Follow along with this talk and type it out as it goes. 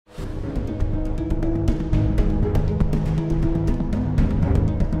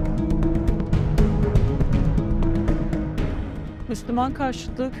Müslüman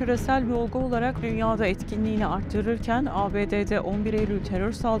karşıtlığı küresel bir olgu olarak dünyada etkinliğini arttırırken ABD'de 11 Eylül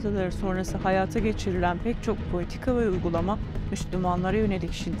terör saldırıları sonrası hayata geçirilen pek çok politika ve uygulama Müslümanlara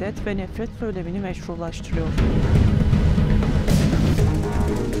yönelik şiddet ve nefret söylemini meşrulaştırıyor.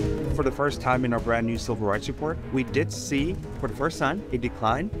 For the first time in our brand new civil rights report, we did see, for the first time, a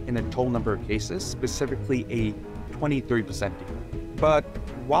decline in the total number of cases, specifically a 23% decline. But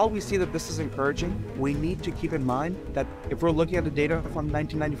while we see that this is encouraging, we need to keep in mind that if we're looking at the data from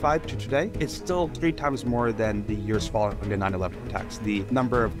 1995 to today, it's still 3 times more than the years following the 9/11 attacks, the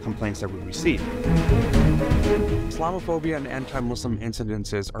number of complaints that we received. Islamophobia and anti-Muslim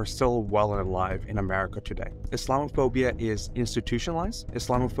incidences are still well and alive in America today. Islamophobia is institutionalized,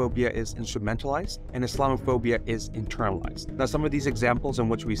 Islamophobia is instrumentalized, and Islamophobia is internalized. Now, some of these examples in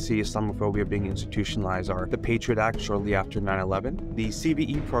which we see Islamophobia being institutionalized are the Patriot Act shortly after 9/11, the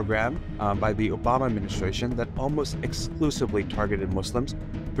CVE program by the Obama administration that almost exclusively targeted Muslims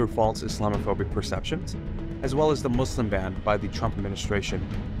through false Islamophobic perceptions, as well as the Muslim ban by the Trump administration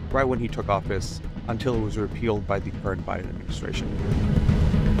right when he took office until it was repealed by the current Biden administration.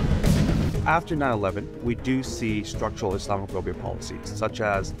 After 9/11, we do see structural Islamophobia policies, such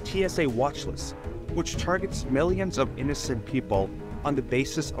as TSA watch lists, which targets millions of innocent people on the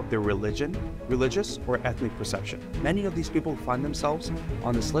basis of their religion, religious or ethnic perception. Many of these people who find themselves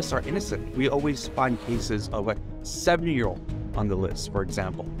on this list are innocent. We always find cases of a 70-year-old on the list, for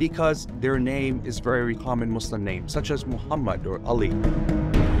example, because their name is very common Muslim names, such as Muhammad or Ali.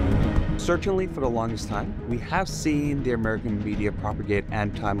 Certainly, for the longest time, we have seen the American media propagate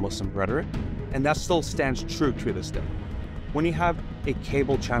anti-Muslim rhetoric, and that still stands true to this day. When you have a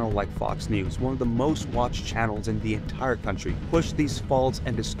cable channel like Fox News, one of the most watched channels in the entire country, push these false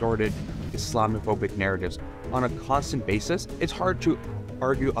and distorted Islamophobic narratives on a constant basis, it's hard to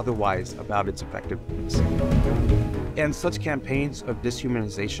argue otherwise about its effectiveness. And such campaigns of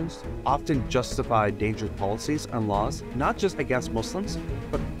deshumanizations often justify dangerous policies and laws, not just against Muslims,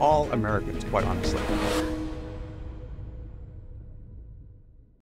 but all Americans, quite honestly.